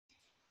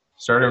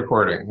Starting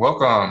recording.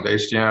 Welcome to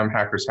HTM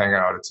Hackers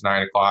Hangout. It's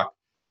 9 o'clock,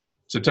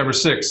 September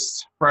 6th,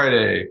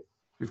 Friday.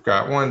 We've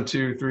got 1,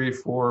 2, 3,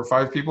 4,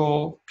 5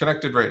 people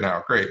connected right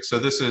now. Great. So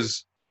this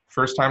is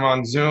first time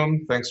on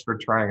Zoom. Thanks for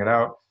trying it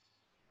out.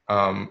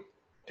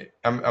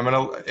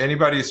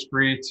 Anybody's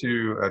free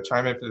to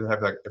chime in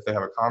if they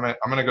have a comment.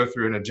 I'm gonna go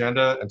through an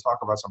agenda and talk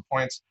about some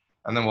points,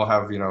 and then we'll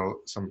have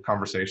some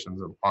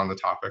conversations on the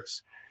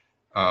topics.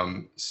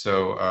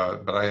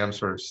 But I am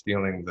sort of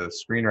stealing the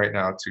screen right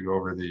now to go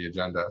over the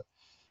agenda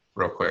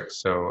real quick.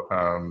 So,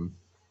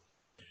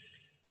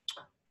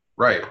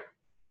 right,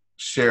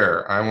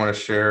 share. I want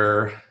to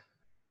share.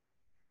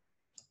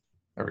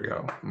 There we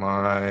go.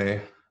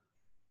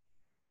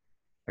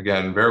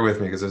 Again, bear with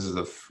me because this is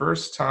the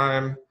first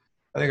time.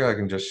 I think I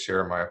can just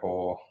share my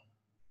whole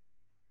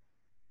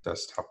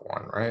desktop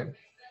one, right? Is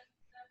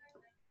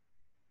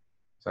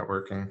that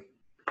working?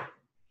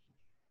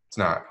 It's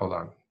not. Hold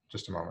on,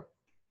 just a moment.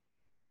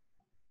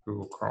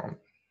 Google Chrome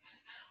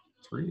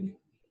 3.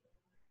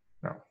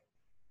 No.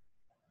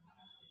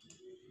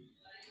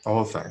 The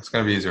whole thing. It's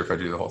going to be easier if I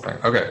do the whole thing.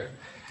 Okay,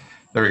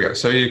 there we go.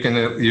 So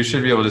you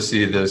should be able to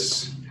see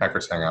this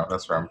Hackers Hangout.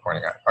 That's where I'm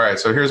pointing at. All right,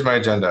 so here's my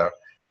agenda.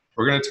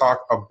 We're going to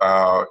talk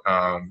about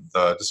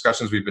the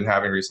discussions we've been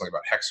having recently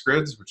about hex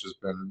grids, which has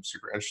been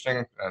super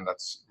interesting, and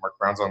that's Mark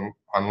Brown's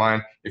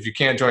online. If you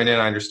can't join in,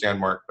 I understand,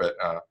 Mark, but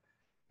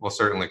we'll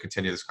certainly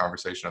continue this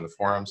conversation on the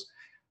forums.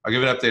 I'll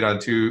give an update on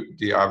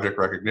 2D object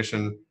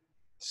recognition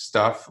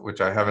stuff,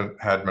 which I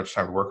haven't had much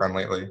time to work on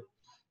lately.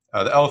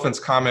 The elephant's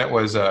comment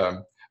was,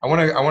 I want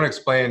to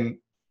explain,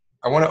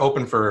 I want to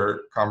open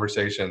for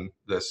conversation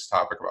this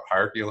topic about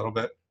hierarchy a little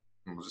bit,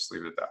 and we'll just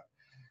leave it at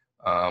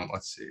that.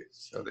 Let's see,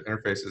 so the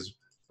interface is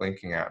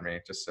blinking at me.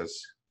 It just says,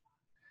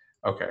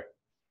 okay,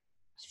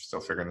 still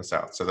figuring this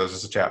out. So there's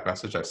just a chat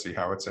message. I see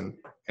how it's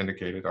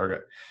indicated. Okay.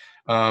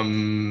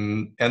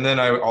 And then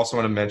I also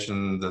want to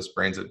mention this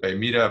Brains at Bay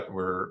Meetup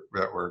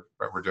that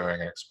we're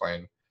doing and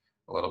explain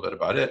a little bit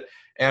about it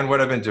and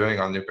what I've been doing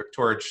on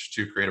nupic.torch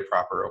to create a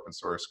proper open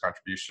source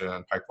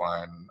contribution,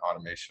 pipeline,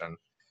 automation,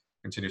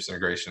 continuous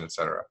integration,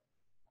 etc.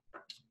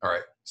 All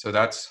right, so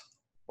that's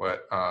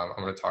what I'm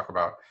going to talk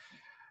about.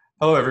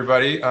 Hello,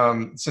 everybody.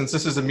 Since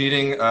this is a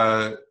meeting,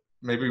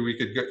 maybe we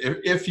could go,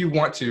 if you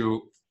want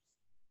to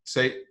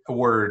say a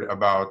word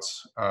about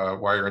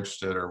why you're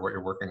interested or what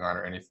you're working on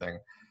or anything,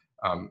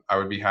 I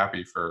would be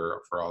happy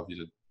for all of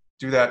you to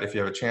do that if you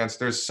have a chance.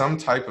 There's some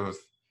type of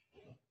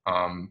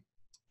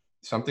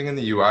something in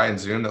the UI in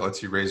Zoom that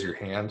lets you raise your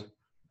hand.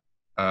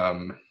 I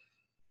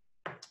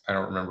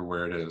don't remember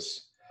where it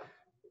is,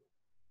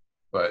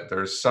 but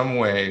there's some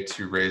way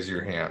to raise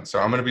your hand. So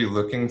I'm going to be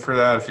looking for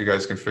that. If you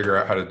guys can figure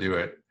out how to do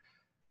it,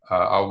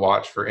 I'll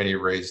watch for any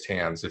raised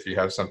hands. If you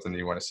have something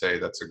you want to say,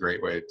 that's a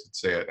great way to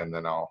say it, and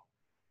then I'll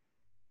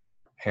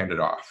hand it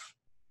off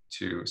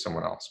to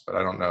someone else. But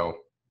I don't know.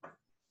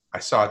 I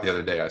saw it the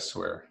other day, I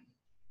swear.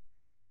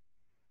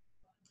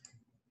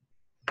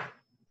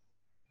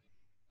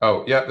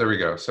 Oh, yeah, there we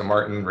go. So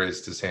Martin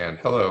raised his hand.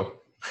 Hello.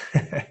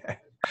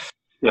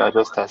 Yeah,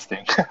 just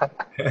testing.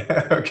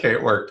 Okay,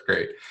 it worked.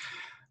 Great.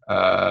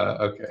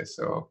 Okay,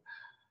 so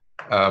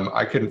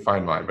I couldn't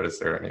find mine, but it's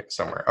there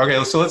somewhere.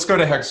 Okay, so let's go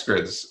to hex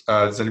grids.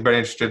 Is anybody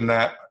interested in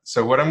that?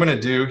 So what I'm going to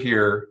do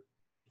here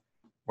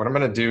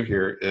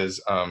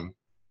is,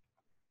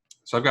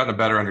 so I've gotten a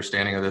better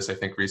understanding of this, I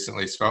think,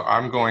 recently. So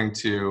I'm going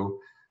to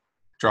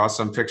draw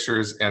some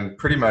pictures, and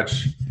pretty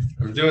much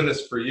I'm doing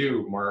this for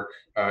you, Mark.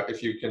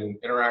 If you can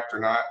interact or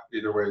not,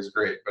 either way is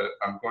great. But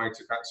I'm going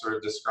to sort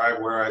of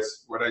describe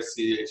what I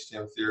see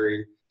HTM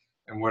theory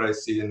and what I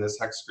see in this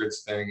hex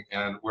grids thing,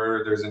 and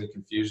where there's any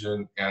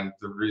confusion. And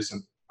the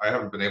reason I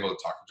haven't been able to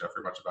talk to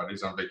Jeffrey much about it.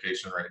 He's on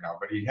vacation right now,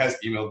 but he has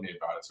emailed me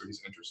about it, so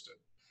he's interested.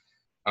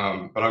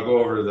 But I'll go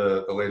over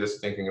the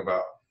latest thinking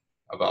about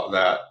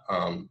that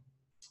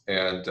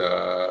and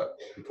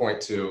point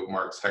to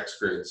Mark's hex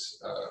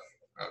grids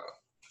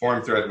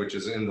forum thread, which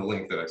is in the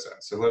link that I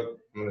sent. So I'm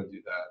going to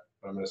do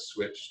that. I'm going to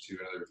switch to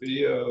another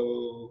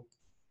video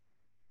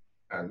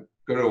and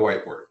go to a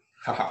whiteboard.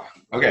 Haha.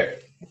 Okay.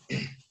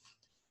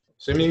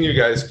 Assuming you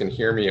guys can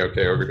hear me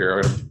okay over here,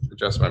 I'm going to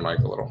adjust my mic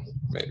a little,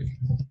 maybe.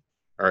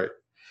 All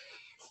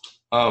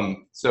right.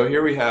 So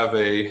here we have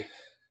a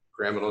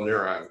pyramidal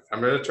neuron. I'm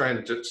going to try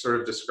and just sort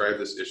of describe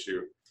this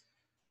issue.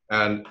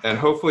 And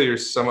hopefully you're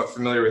somewhat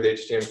familiar with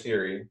HTM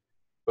theory.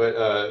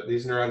 But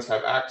these neurons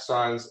have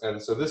axons, and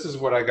so this is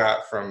what I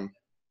got from,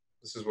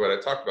 this is what I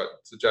talked about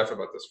to Jeff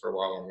about this for a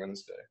while on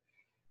Wednesday.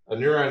 A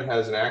neuron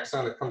has an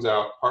axon that comes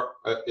out,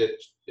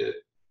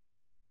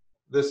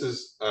 this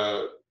is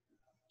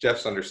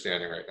Jeff's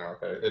understanding right now,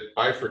 okay? It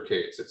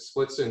bifurcates, it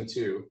splits in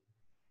two,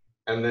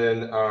 and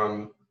then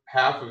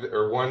half of it,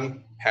 or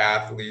one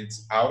path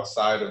leads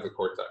outside of the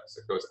cortex.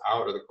 It goes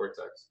out of the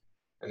cortex.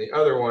 And the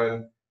other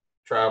one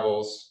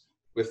travels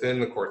within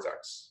the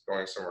cortex,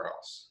 going somewhere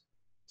else.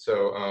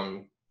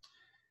 So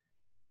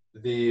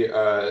the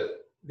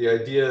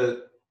idea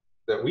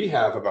that we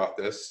have about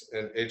this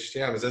in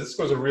HTM is that this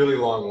goes a really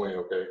long way,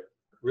 okay?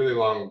 Really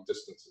long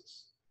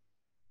distances.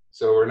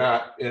 So we're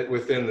not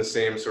within the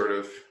same sort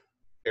of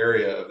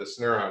area of this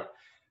neuron,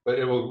 but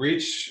it will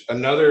reach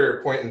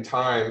another point in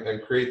time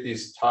and create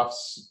these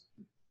tufts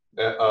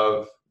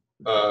of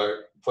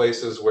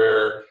places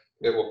where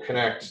it will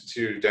connect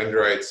to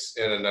dendrites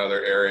in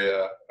another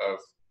area of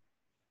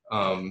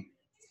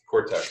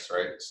cortex,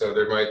 right? So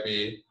there might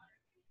be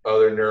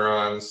other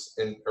neurons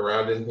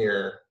around in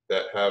here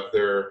that have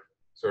their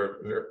sort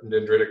of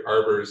dendritic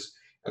arbors,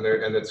 and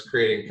it's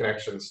creating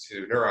connections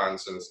to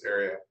neurons in this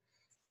area.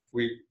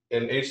 We,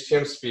 in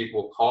HTM speak,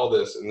 we'll call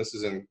this, and this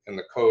is in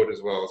the code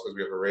as well, so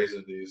we have arrays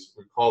of these,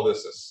 we call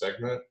this a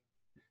segment.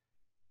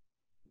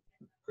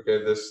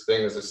 Okay, this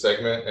thing is a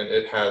segment, and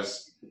it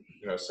has,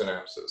 you know,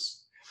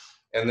 synapses.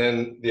 And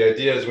then the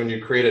idea is when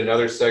you create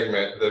another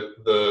segment,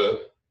 the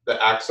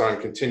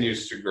axon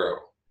continues to grow,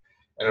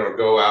 and it'll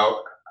go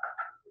out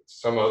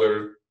some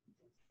other,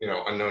 you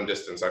know, unknown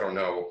distance. I don't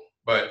know,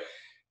 but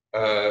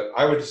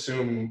I would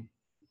assume,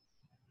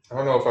 I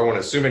don't know if I want to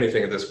assume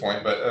anything at this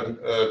point, but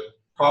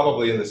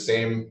probably in the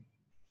same,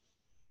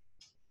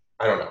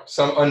 I don't know,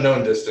 some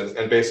unknown distance,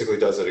 and basically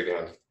does it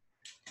again.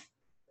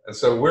 And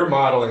so we're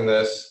modeling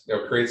this, you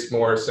know, creates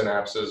more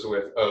synapses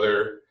with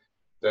other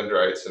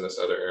dendrites in this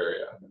other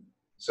area.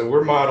 So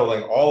we're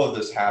modeling all of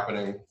this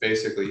happening.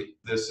 Basically,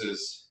 this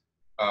is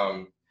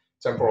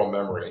temporal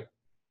memory,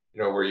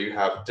 you know, where you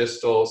have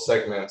distal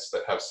segments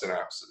that have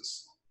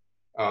synapses.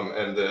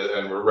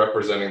 And we're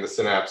representing the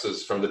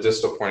synapses from the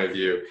distal point of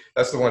view.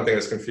 That's the one thing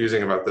that's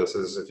confusing about this,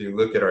 is if you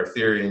look at our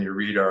theory and you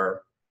read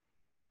our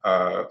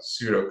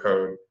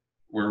pseudocode,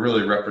 we're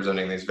really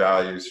representing these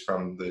values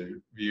from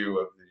the view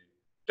of the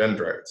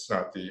dendrites,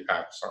 not the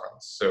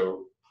axons.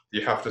 So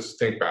you have to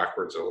think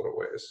backwards a little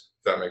ways,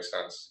 if that makes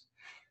sense.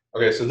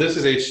 Okay, so this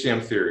is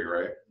HTM theory,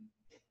 right?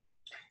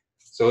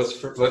 So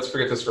let's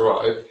forget this for a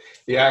while.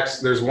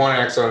 There's one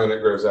axon and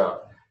it grows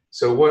out.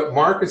 So what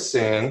Mark is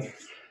saying,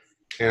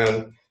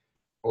 and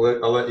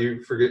I'll let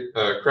you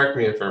correct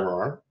me if I'm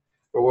wrong,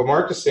 but what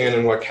Mark is saying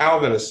and what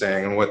Calvin is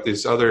saying and what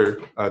these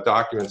other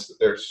documents that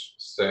they're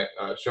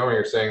showing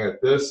are saying,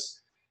 that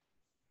this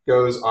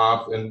goes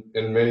off in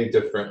many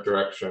different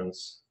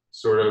directions,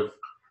 sort of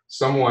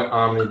somewhat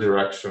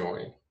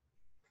omnidirectionally.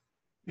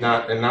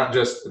 Not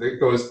just, it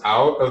goes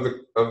out of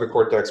the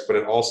cortex, but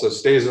it also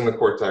stays in the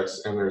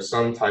cortex, and there's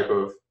some type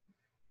of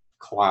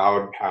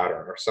cloud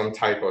pattern or some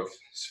type of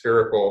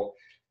spherical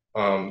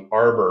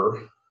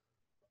arbor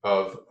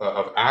of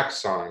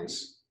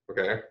axons,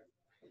 okay?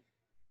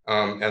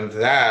 And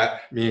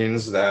that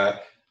means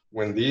that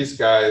when these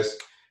guys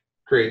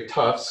create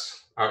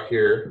tufts out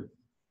here,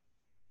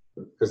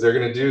 because they're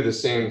going to do the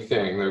same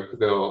thing,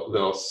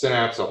 they'll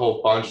synapse a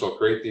whole bunch, they'll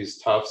create these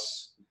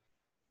tufts,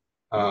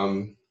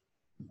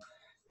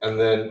 and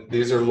then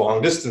these are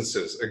long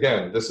distances.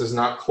 Again, this is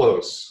not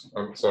close,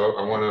 so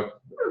I want to,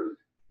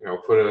 you know,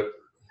 put a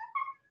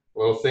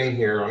little thing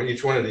here on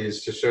each one of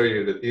these to show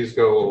you that these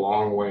go a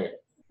long way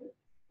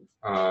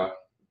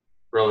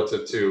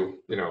relative to,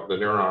 you know, the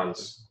neuron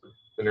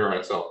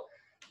itself.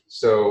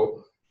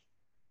 So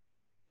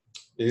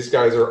these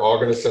guys are all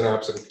going to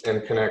synapse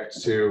and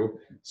connect to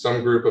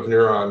some group of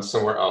neurons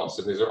somewhere else,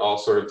 and these are all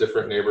sort of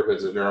different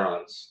neighborhoods of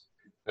neurons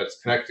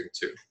that's connecting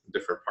to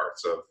different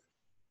parts of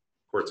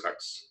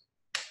cortex.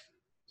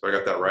 So I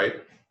got that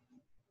right?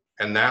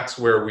 And that's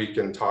where we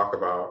can talk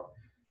about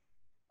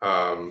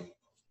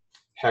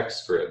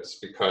hex grids,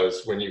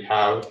 because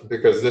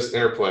because this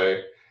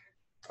interplay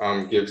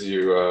gives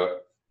you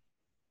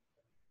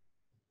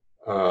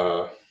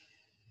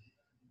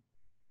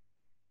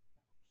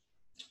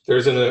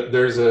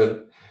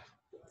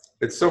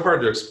it's so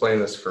hard to explain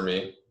this for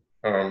me,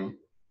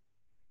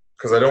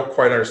 because I don't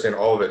quite understand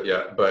all of it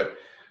yet, but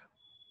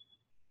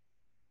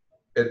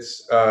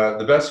it's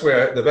the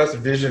best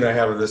vision I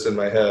have of this in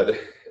my head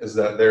is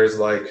that there's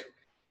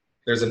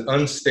an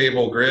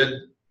unstable grid,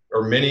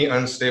 or many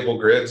unstable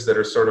grids that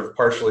are sort of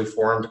partially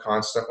formed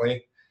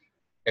constantly,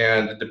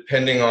 and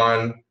depending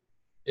on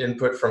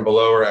input from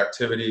below or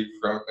activity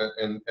from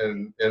in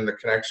the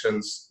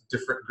connections,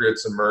 different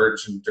grids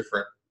emerge in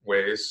different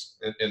ways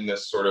in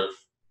this sort of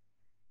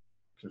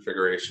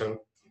configuration.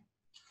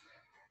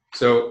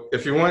 So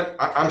if you want,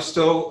 I'm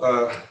still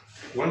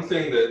one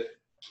thing that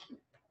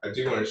I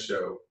do want to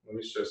show. Let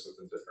me show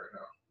something different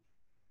now.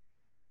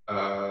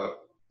 How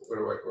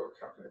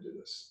can I do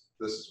this?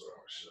 This is what I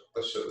want to show.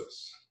 Let's show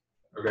this.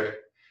 Okay.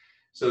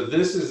 So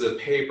this is a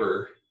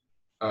paper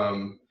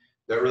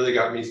that really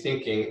got me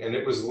thinking, and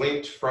it was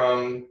linked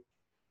from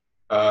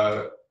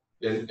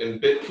in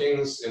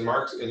BitKings,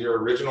 in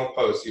your original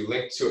post, you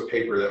linked to a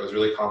paper that was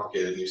really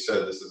complicated, and you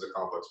said this is a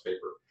complex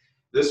paper.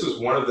 This was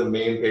one of the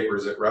main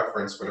papers it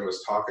referenced when it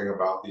was talking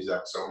about these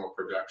axonal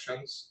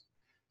projections.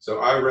 So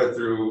I read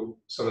through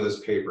some of this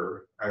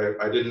paper.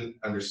 I didn't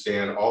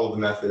understand all of the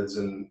methods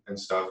and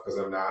stuff because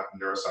I'm not a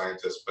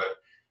neuroscientist, but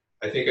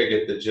I think I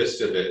get the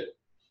gist of it.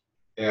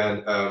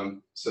 And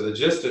so the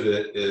gist of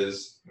it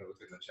is, let me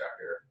look in the chat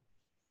here.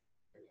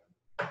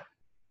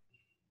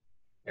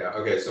 Yeah,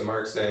 okay, so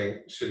Mark's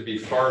saying should be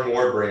far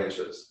more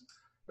branches.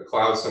 The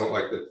clouds don't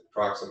like the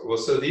proximal. Well,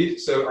 so are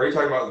you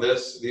talking about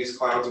these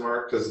clouds,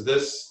 Mark? Because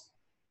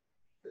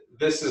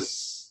this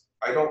is,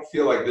 I don't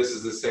feel like this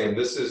is the same.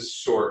 This is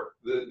short.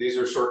 These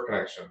are short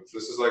connections.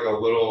 This is like a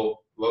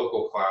little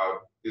local cloud.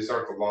 These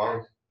aren't the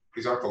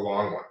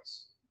long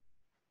ones.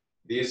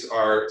 These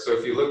are, so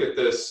if you look at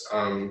this,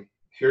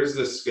 here's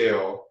the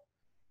scale.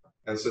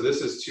 And so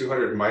this is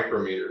 200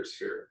 micrometers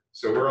here.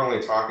 So we're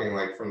only talking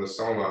like from the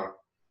SOMA,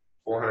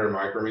 400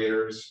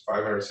 micrometers,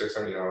 500,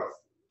 600, you know,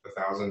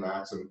 1,000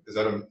 max. And is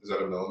that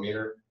a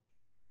millimeter?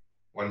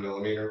 1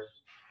 millimeter?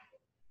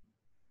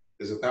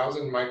 Is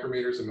 1,000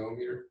 micrometers a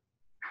millimeter?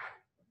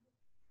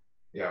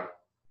 Yeah.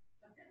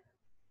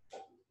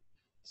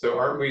 So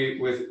aren't we,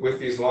 with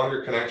these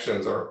longer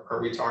connections, are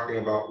we talking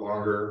about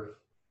longer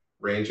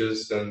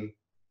ranges than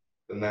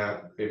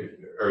that? Maybe,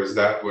 or is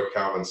that what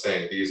Calvin's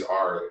saying? These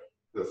are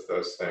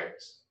those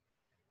things.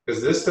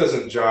 Because this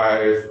doesn't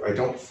jive, I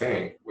don't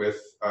think,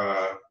 with,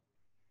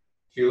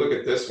 if you look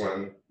at this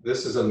one,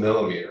 this is a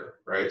millimeter,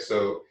 right?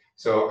 So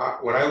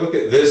when I look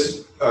at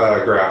this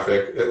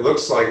graphic, it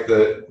looks like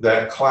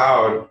that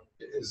cloud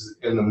is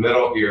in the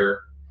middle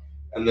here,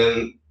 and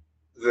then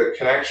the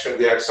connection,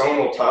 the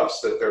axonal tufts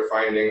that they're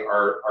finding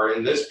are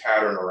in this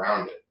pattern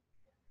around it,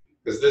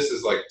 because this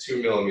is like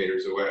 2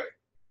 millimeters away.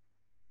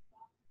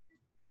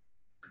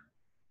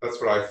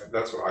 That's what I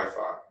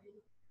thought.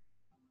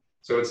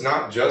 So it's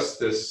not just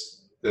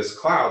this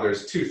cloud.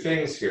 There's two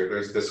things here.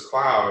 There's this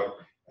cloud,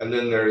 and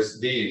then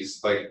there's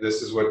these. Like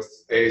this is what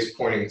A is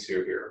pointing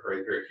to here,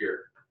 right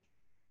here,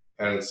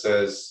 and it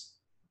says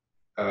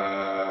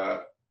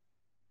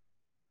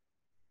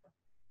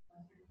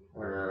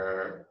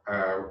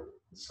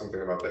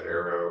something about the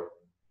arrow.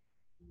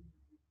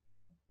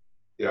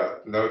 Yeah,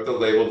 note the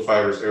labeled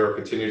fibers arrow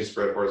continue to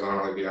spread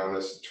horizontally beyond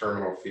this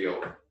terminal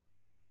field.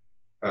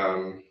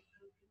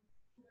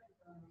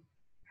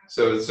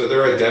 So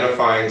they're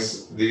identifying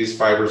these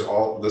fibers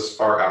all this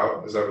far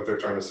out. Is that what they're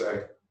trying to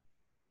say?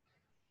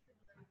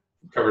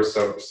 Covers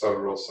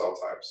several cell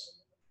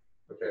types.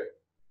 Okay.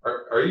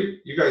 Are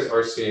you guys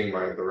are seeing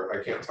my?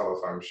 I can't tell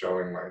if I'm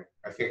showing my.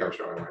 I think I'm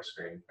showing my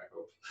screen. I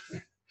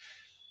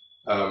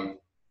hope.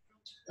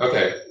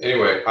 Okay.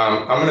 Anyway,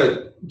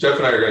 Jeff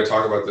and I are gonna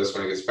talk about this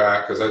when he gets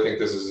back, because I think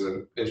this is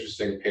an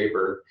interesting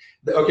paper.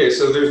 Okay.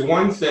 So there's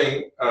one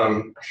thing.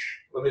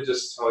 Let me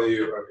just tell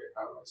you. Okay.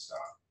 How do I stop?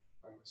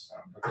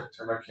 Okay,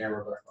 turn my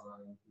camera back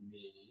on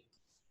me.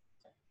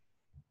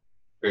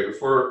 Okay,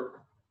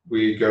 before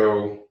we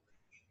go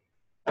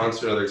on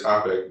to another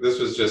topic, this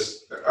was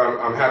just,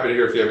 I'm happy to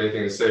hear if you have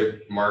anything to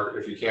say, Mark,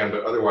 if you can,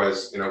 but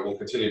otherwise, you know, we'll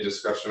continue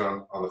discussion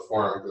on the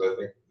forum, because I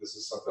think this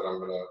is something I'm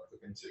gonna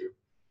look into.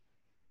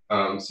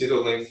 See the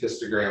linked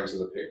histograms in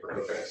the paper.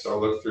 Okay, so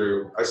I'll look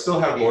through, I still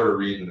have more to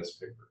read in this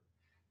paper.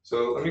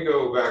 So let me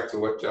go back to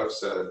what Jeff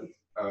said.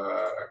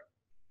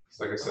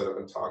 Like I said, I've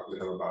been talking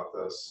to him about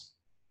this.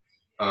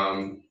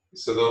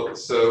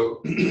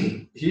 So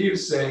he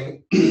was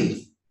saying,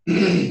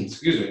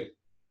 excuse me,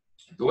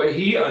 the way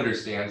he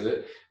understands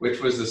it,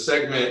 which was the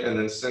segment and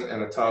then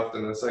a tuft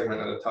and then a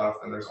segment and a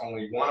tuft, and there's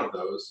only one of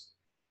those.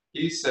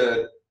 He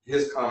said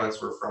his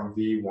comments were from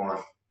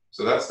V1.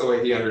 So that's the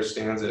way he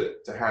understands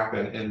it to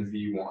happen in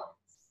V1.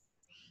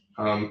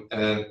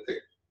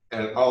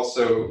 And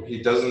also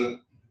he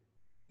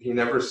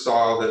never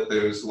saw that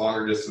those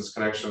longer distance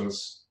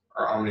connections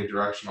are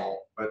omnidirectional,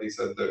 but he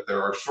said that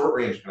there are short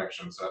range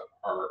connections that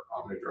are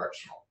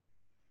omnidirectional.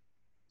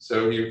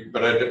 So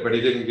but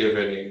he didn't give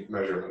any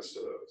measurements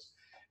to those.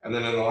 And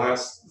then in the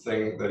last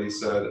thing that he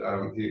said,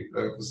 he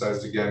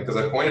emphasized again, because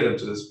I pointed him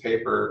to this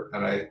paper,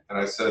 and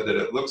I said that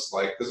it looks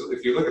like, because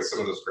if you look at some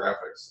of those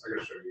graphics, I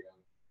gotta show you again.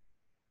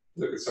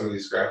 Look at some of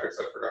these graphics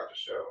I forgot to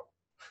show.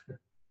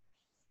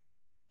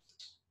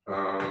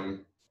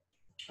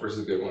 Where's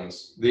the good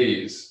ones?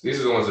 These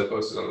are the ones I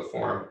posted on the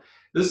forum.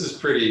 This is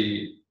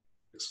pretty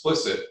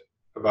explicit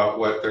about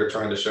what they're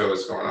trying to show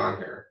is going on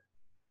here.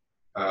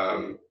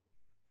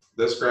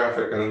 This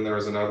graphic, and then there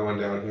was another one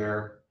down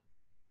here.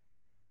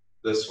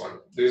 This one.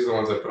 These are the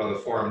ones I put on the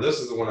forum. This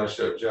is the one I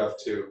showed Jeff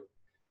too.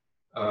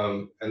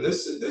 And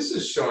this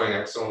is showing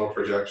axonal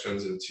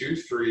projections in 2,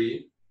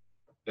 3,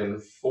 in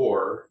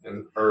 4,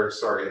 in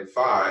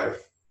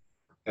 5,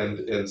 and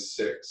in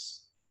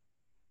 6.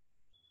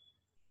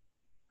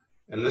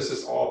 And this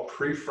is all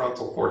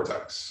prefrontal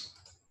cortex.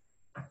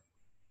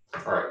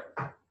 All right.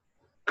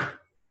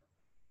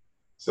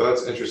 So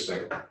that's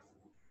interesting.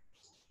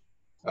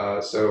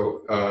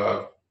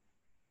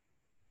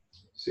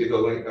 See the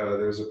link,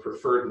 there's a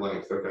preferred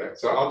length. Okay,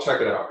 so I'll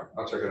check it out.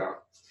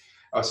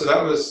 So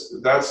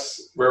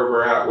that's where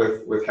we're at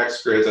with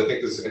hex grids. I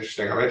think this is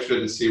interesting. I'm interested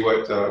to see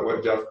what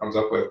Jeff comes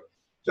up with.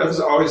 Jeff has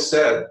always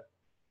said,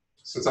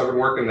 since I've been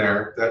working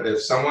there, that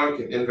if someone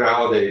can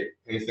invalidate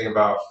anything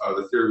about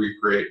the theory we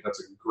create, that's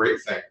a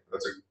great thing.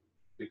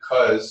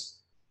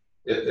 Because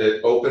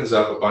it opens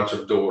up a bunch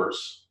of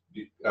doors.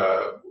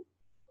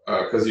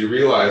 Because you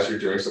realize you're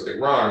doing something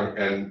wrong,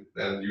 and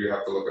you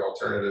have to look at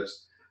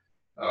alternatives.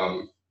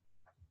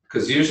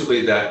 Because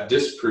usually that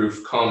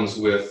disproof comes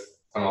with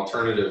an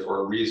alternative or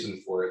a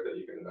reason for it that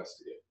you can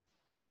investigate.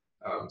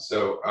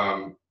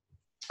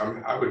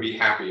 I would be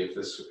happy if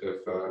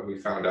we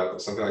found out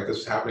that something like this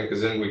was happening,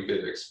 because then we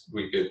could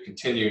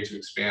continue to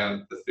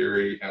expand the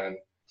theory, and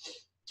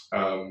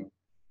oh,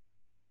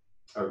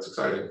 it's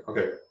exciting.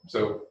 Okay,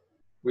 so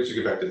we should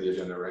get back to the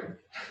agenda, right?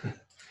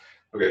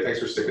 Okay, thanks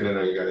for sticking in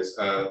there, you guys.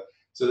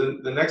 So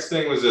the next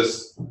thing was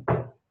this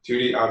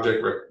 2D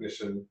object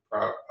recognition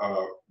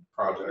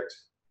project.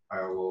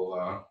 I will.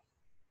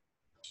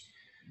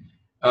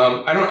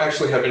 I don't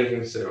actually have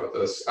anything to say about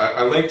this.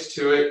 I linked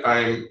to it.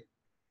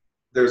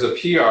 There's a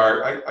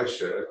PR.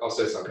 I'll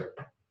say something.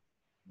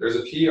 There's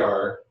a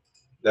PR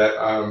that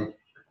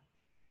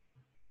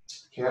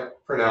can't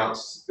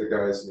pronounce the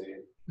guy's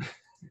name.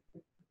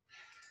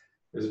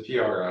 There's a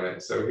PR on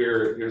it. So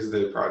here's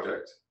the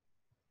project.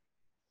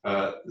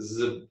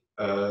 Zbysek.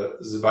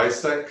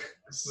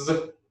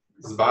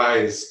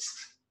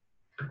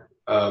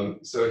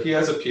 So he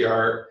has a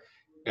PR,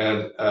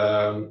 and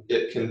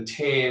it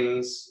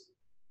contains.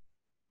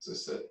 Is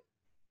this it?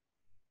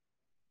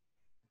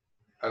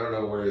 I don't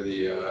know where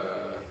the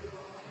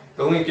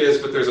link is,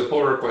 but there's a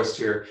pull request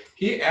here.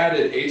 He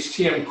added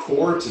HTM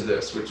core to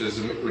this, which is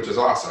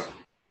awesome.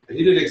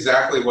 He did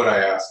exactly what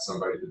I asked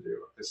somebody to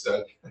do. I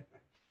said,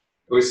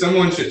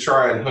 someone should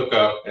try and hook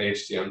up an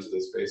HTM to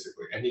this,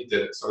 basically, and he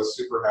did it. So I was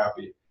super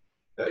happy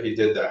that he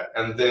did that.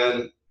 And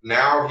then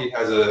now he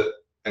has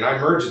and I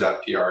merged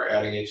that PR,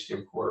 adding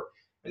HTM core,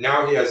 and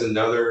now he has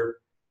another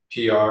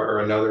PR or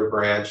another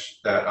branch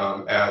that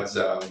adds.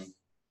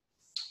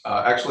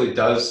 Actually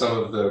does some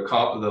of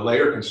the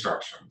layer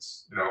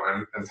constructions,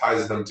 and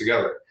ties them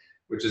together,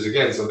 which is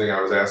again something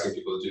I was asking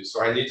people to do.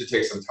 So I need to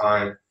take some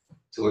time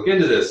to look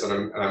into this, and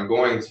I'm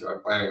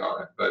planning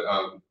on it. But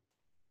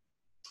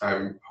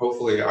I'm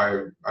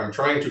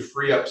trying to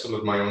free up some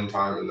of my own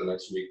time in the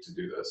next week to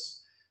do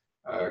this,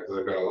 because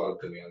I've got a lot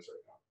of demands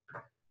right now.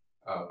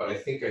 But I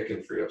think I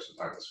can free up some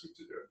time this week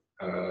to do it.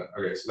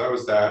 Okay, so that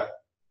was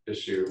that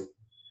issue.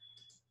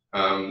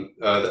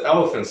 The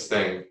elephants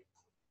thing.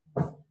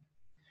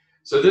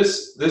 So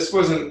this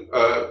wasn't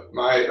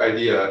my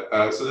idea.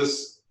 So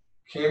this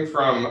came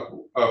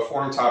from a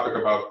forum topic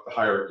about the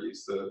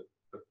hierarchies. It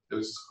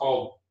was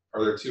called,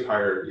 "Are there two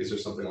hierarchies?" or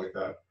something like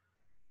that.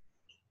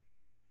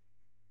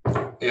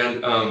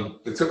 And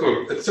it took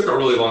a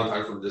really long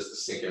time for this to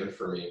sink in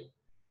for me.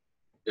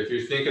 If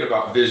you're thinking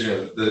about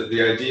vision,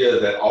 the idea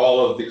that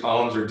all of the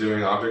columns are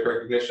doing object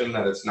recognition,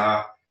 that it's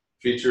not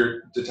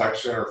feature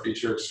detection or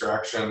feature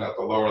extraction at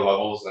the lower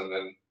levels, and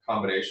then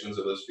combinations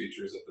of those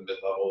features at the mid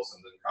levels,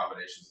 and then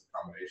combinations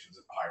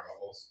at the higher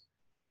levels.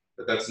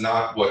 But that's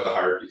not what the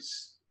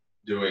hierarchy's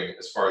doing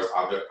as far as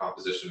object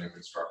composition and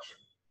construction.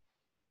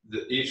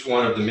 Each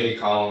one of the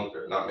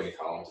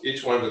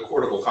each one of the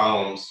cortical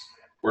columns,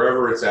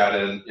 wherever it's at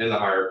in the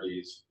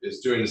hierarchies, is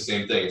doing the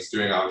same thing. It's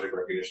doing object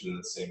recognition in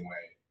the same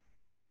way.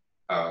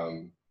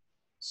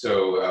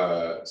 So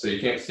you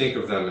can't think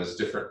of them as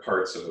different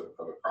parts of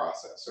a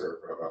process or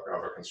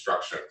of a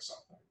construction or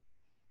something.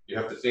 You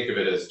have to think of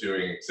it as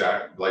doing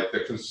like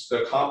the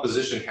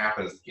composition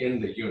happens in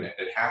the unit.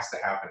 It has to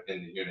happen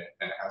in the unit,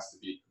 and it has to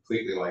be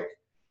completely like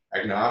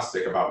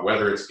agnostic about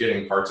whether it's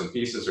getting parts and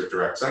pieces or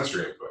direct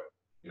sensory input,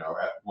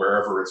 at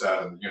wherever it's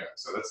at in the unit.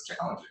 So that's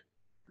challenging.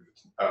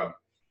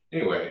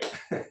 Anyway,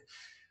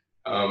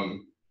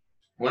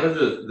 one of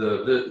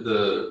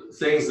the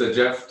things that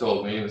Jeff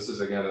told me, and this is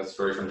again a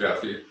story from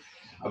Jeff,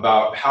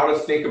 about how to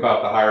think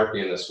about the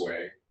hierarchy in this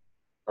way,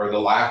 or the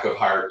lack of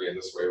hierarchy in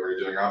this way when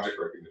you're doing object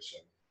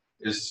recognition,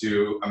 is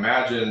to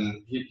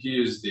imagine, he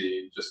used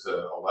just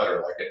a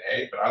letter like an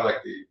A, but I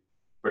like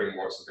putting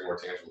something more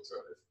tangible to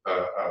it,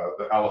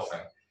 the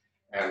elephant,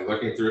 and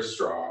looking through a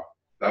straw.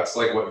 That's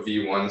like what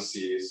V1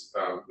 sees.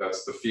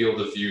 That's the field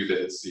of view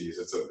that it sees.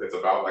 It's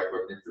about like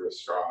looking through a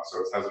straw.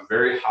 So it has a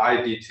very high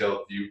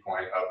detailed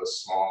viewpoint of a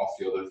small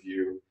field of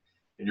view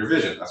in your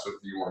vision. That's what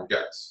V1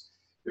 gets.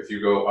 If you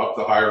go up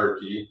the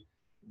hierarchy,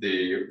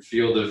 the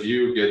field of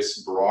view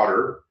gets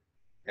broader,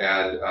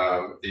 and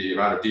the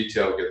amount of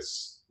detail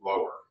gets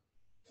lower.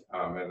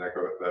 And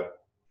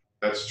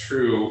that's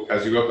true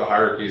as you go up the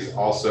hierarchies,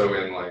 also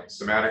in like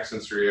somatic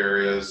sensory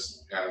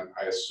areas, and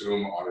I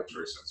assume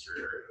auditory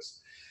sensory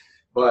areas.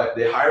 But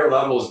the higher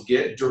levels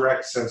get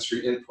direct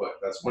sensory input.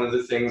 That's one of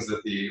the things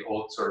that the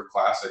old sort of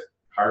classic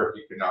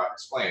hierarchy could not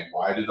explain.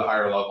 Why do the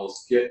higher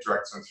levels get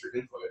direct sensory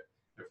input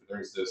if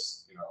there's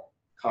this,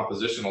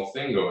 compositional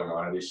thing going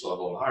on at each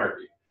level in the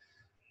hierarchy?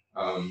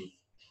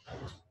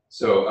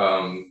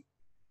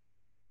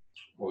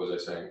 What was I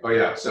saying? Oh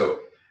yeah, so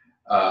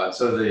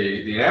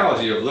the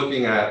analogy of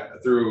looking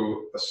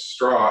through a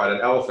straw at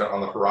an elephant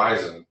on the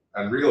horizon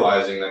and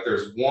realizing that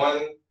there's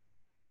one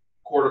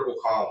cortical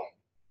column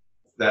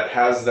that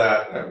has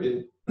that. I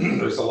mean,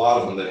 there's a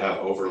lot of them that have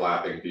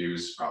overlapping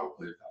views,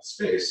 probably of that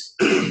space.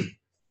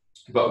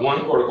 But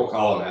one cortical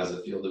column has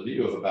a field of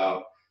view of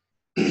about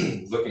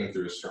looking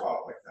through a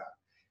straw like that.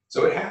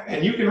 So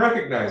and you can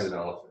recognize an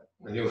elephant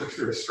when you look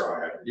through a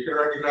straw at it. You can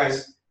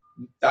recognize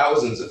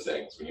thousands of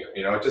things.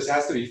 It just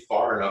has to be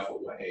far enough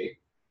away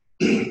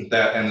and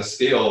the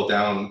scale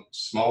down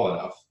small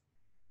enough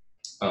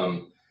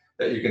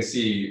that you can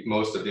see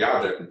most of the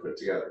object and put it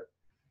together.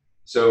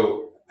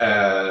 So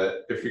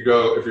if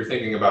you're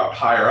thinking about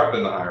higher up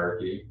in the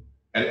hierarchy,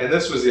 and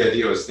this was the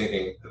idea, was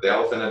thinking the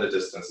elephant at a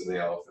distance and the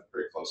elephant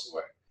very close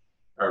away,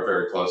 or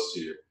very close to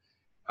you.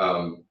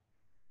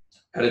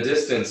 At a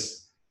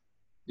distance,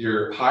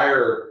 your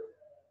higher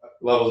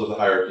levels of the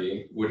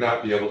hierarchy would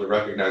not be able to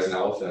recognize an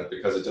elephant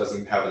because it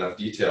doesn't have enough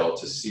detail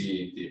to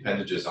see the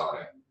appendages on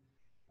it.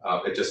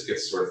 It just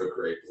gets sort of a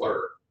gray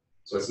blur.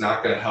 So it's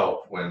not going to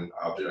help when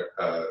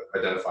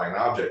identifying an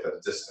object at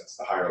a distance,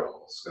 the higher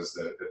levels, because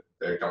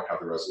they don't have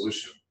the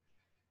resolution.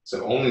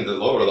 So only the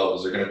lower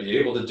levels are going to be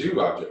able to do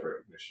object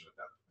recognition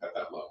at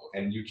that level.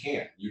 And you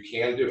can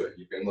do it.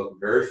 You can look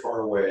very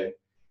far away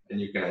and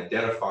you can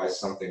identify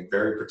something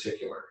very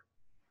particular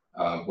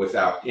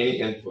without any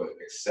input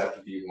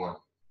except V1.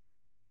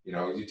 You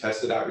know, you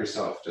test it out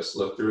yourself. Just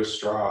look through a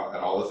straw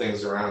at all the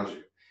things around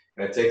you.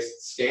 And it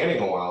takes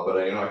scanning a while, but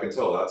I can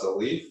tell that's a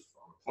leaf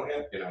on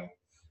a plant,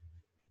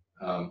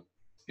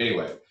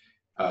 Anyway,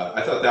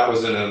 I thought that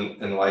was an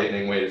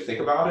enlightening way to think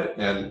about it.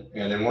 And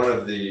in one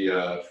of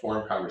the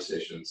forum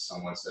conversations,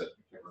 someone said,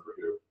 I can't remember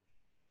who,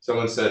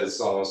 someone said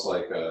it's almost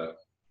like, I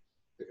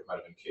think it might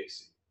have been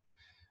Casey.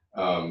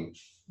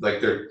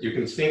 Like you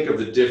can think of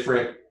the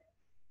different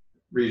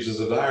regions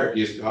of the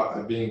hierarchy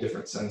as being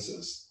different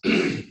senses.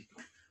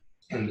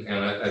 And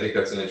I think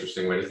that's an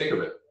interesting way to think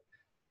of it.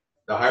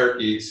 The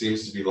hierarchy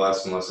seems to be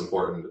less and less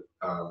important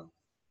the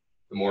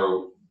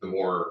more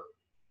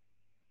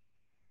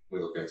we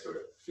look into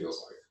it,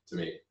 feels like to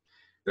me.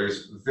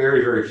 There's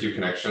very, very few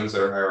connections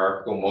that are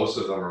hierarchical. Most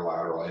of them are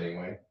lateral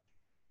anyway.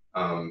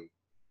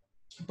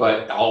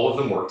 But all of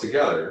them work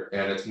together,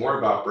 and it's more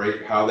about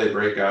how they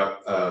break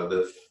out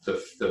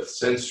the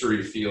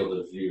sensory field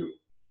of view,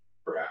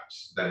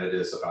 perhaps, than it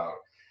is about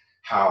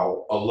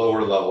how a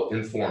lower level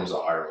informs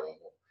a higher level.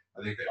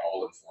 I think they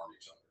all inform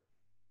each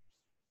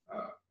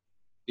other.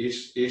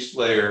 Each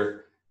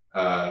layer,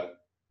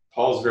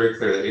 Paul's very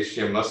clear that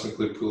HTM must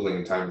include pooling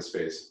in time and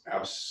space.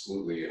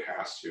 Absolutely, it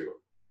has to.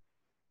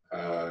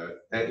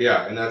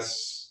 And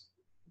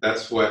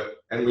that's what,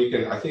 and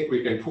I think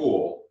we can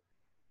pool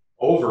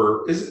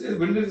over,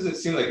 when does it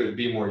seem like it would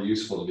be more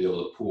useful to be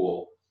able to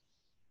pool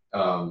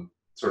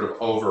sort of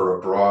over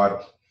a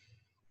broad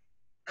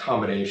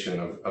combination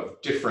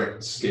of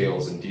different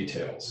scales and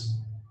details,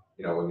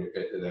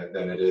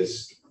 than it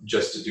is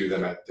just to do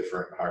them at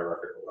different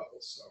hierarchical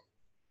levels.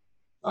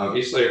 So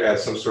each layer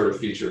adds some sort of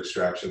feature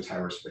extraction,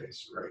 time or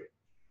space, right?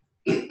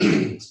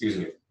 Excuse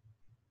me.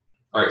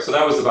 All right, so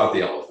that was about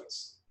the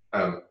elephants.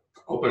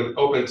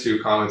 Open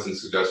to comments and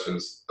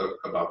suggestions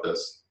about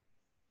this,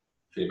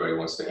 if anybody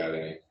wants to add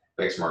any.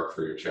 Thanks, Mark,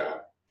 for your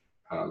chat.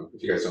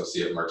 If you guys don't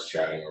see it, Mark's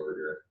chatting over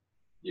here.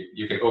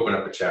 You can open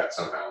up a chat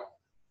somehow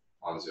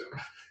on Zoom.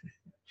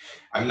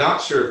 I'm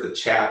not sure if the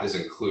chat is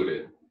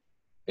included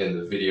in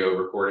the video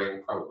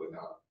recording. Probably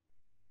not.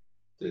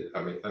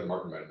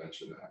 Mark might have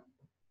mentioned that.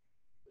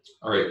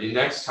 All right, the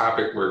next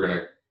topic we're going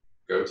to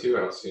go to,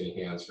 I don't see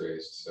any hands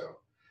raised, so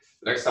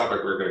the next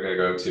topic we're going to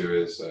go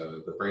to is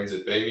the Brains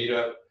at Bay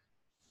Meetup.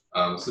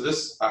 So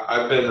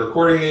I've been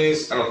recording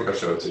these. I don't think I'll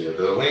show it to you.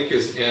 The link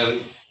is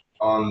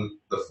on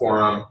the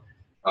forum,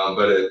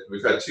 but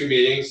we've had 2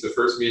 meetings. The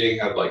first meeting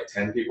had like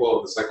 10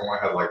 people. The second one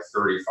had like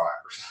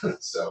 35.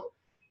 So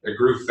it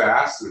grew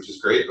fast, which is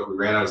great, but we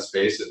ran out of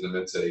space at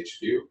Numenta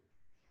HQ.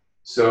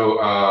 So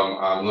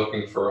I'm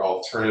looking for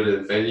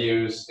alternative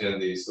venues in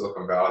the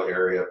Silicon Valley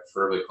area,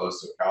 preferably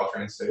close to a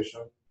Caltrain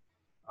station,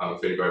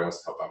 if anybody wants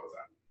to help out with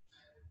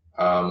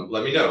that.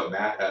 Let me know,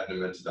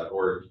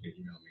 matt@numenta.org. You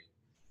can email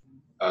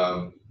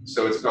me.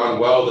 So it's gone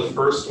well. The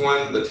first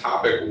one, the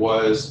topic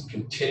was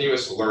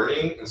continuous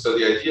learning, and so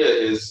the idea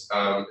is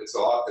it's a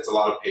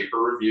lot of paper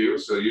review.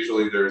 So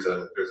usually there's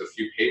a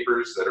few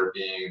papers that are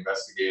being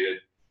investigated,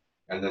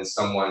 and then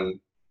someone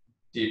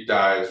deep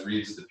dives,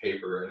 reads the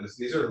paper, and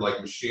these are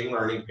like machine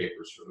learning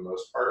papers for the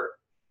most part,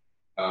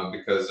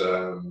 because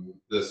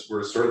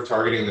we're sort of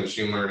targeting the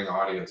machine learning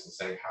audience and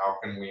saying, how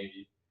can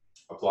we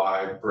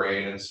apply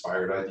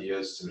brain-inspired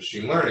ideas to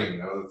machine learning?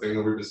 The thing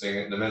that we've been saying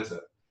at Numenta.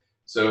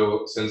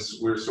 So since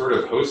we're sort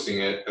of hosting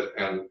it,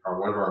 and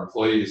one of our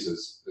employees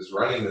is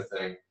running the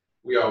thing,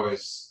 we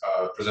always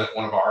present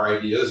one of our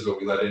ideas, but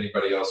we let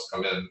anybody else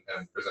come in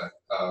and present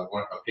a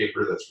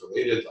paper that's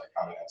related, like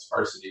how to add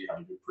sparsity, how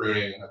to do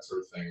pruning, that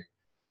sort of thing.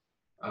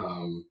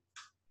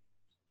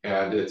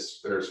 And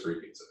there's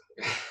free pizza.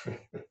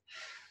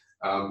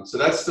 So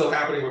that's still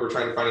happening, but we're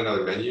trying to find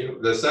another venue.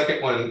 The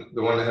second one,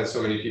 the one that had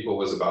so many people,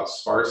 was about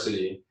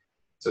sparsity.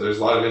 So there's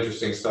a lot of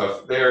interesting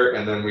stuff there.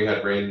 And then we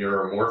had Brain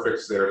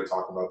Neuromorphics there to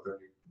talk about their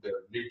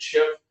new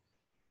chip.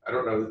 I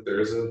don't know that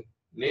there's a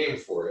name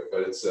for it,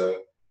 but it's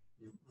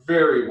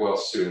very well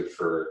suited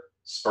for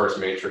sparse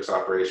matrix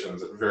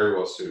operations, very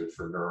well suited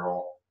for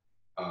neural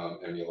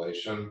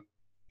emulation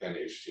and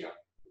HTM.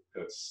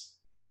 It's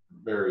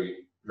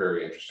very,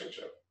 very interesting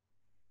chip.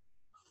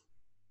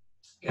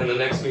 And the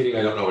next meeting,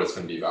 I don't know what it's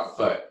going to be about,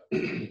 but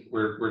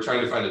we're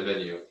trying to find a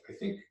venue.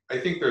 I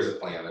think there's a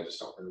plan. I just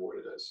don't remember what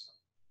it is.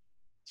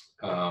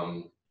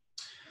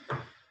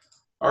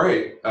 All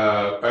right,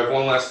 I have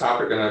one last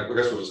topic, and I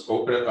guess we'll just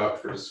open it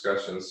up for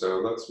discussion. So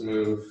let's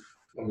move.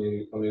 Let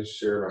me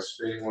share my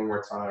screen one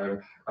more time.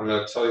 I'm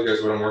going to tell you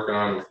guys what I'm working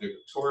on with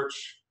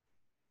nupic.torch.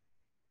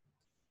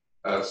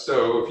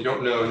 So if you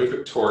don't know,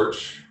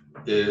 nupic.torch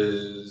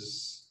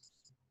is,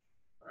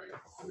 all right,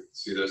 hopefully you can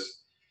see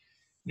this.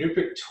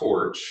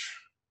 nupic.torch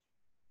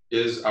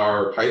is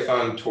our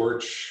Python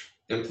torch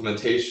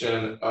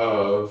implementation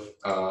of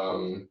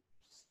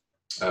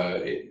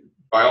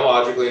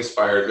biologically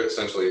inspired,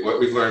 essentially what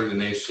we've learned in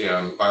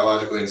HTM,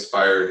 biologically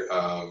inspired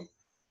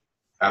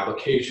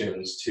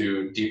applications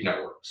to deep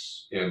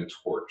networks in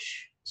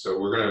Torch. So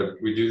we're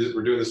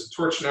doing this in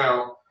Torch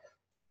now.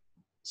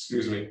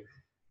 Excuse me.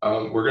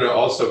 We're going to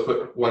also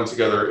put one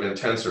together in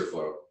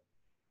TensorFlow.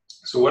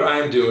 So what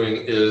I'm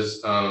doing is,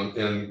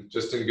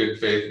 just in good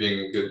faith,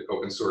 being a good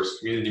open source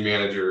community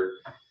manager,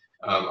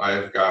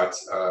 I've got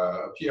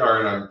a PR,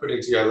 and I'm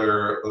putting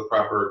together the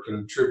proper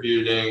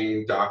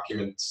contributing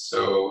documents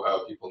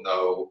so people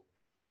know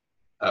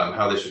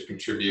how they should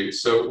contribute.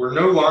 So we're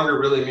no longer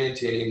really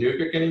maintaining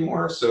Nupic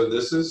anymore. So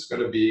this is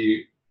going to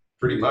be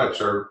pretty much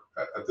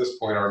at this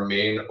point, our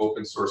main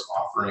open source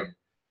offering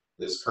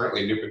is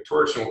currently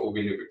nupic.torch and what will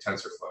be Nupic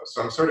TensorFlow.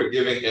 So I'm sort of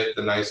giving it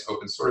the nice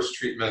open source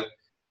treatment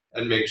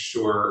and make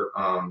sure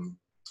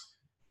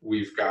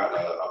we've got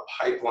a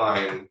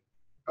pipeline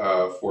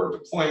for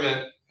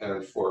deployment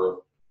and for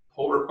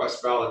pull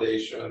request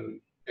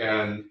validation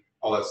and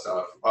all that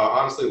stuff.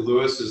 Honestly,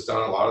 Lewis has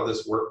done a lot of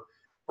this work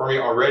for me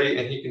already,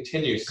 and he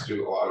continues to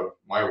do a lot of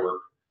my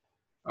work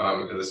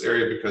in this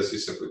area because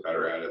he's simply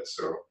better at it.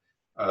 So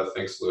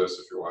thanks, Lewis,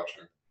 if you're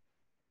watching.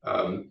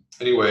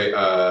 Anyway,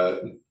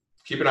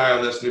 keep an eye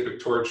on this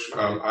nupic.torch.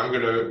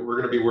 We're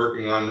gonna be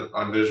working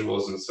on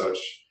visuals and such,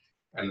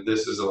 and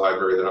this is a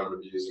library that I'm going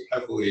to be using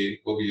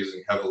heavily. We'll be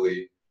using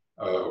heavily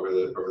over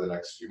the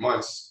next few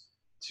months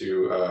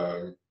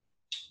to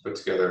put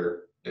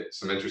together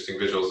some interesting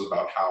visuals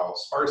about how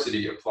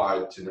sparsity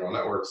applied to neural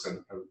networks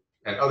and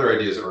other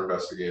ideas that we're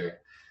investigating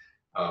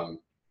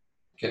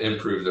can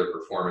improve their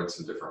performance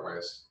in different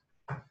ways.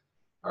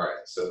 All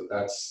right, so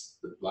that's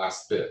the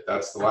last bit.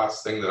 That's the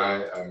last thing that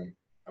I'm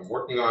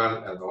working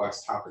on and the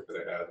last topic that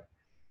I had.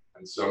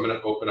 And so I'm going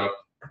to open up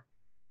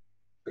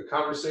the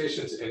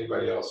conversation to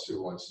anybody else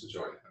who wants to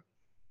join in.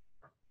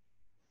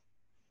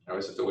 I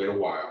always have to wait a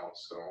while,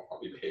 so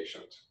I'll be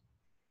patient.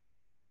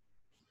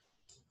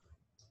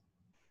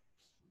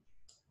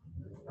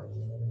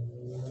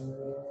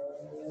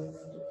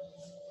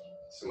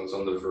 Someone's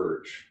on the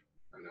verge.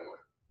 I know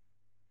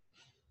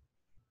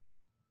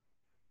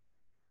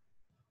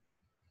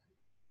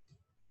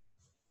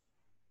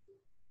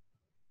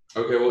it.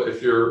 Okay, well,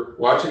 if you're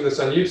watching this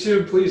on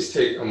YouTube, please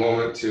take a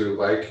moment to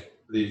like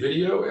the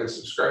video and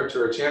subscribe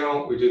to our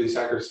channel. We do these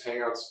Hackers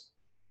Hangouts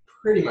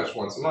pretty much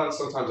once a month.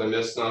 Sometimes I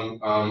miss them.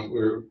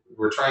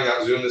 We're trying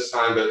out Zoom this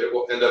time, but it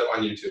will end up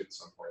on YouTube at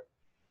some point,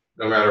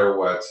 no matter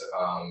what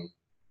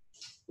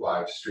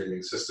live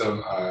streaming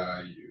system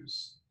I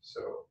use.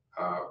 So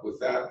with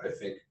that, I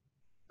think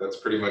that's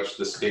pretty much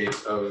the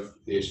state of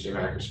the HTM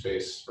hacker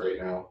space right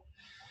now.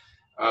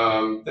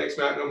 Thanks,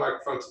 Matt. No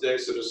microphone today,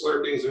 so just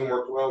lurking. Zoom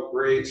worked well.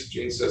 Great.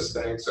 Gene says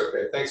thanks.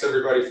 Okay, thanks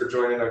everybody for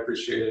joining. I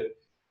appreciate it.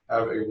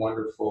 Have a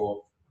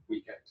wonderful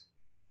weekend.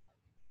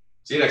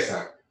 See you next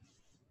time.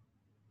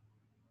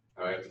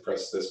 I have to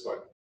press this button.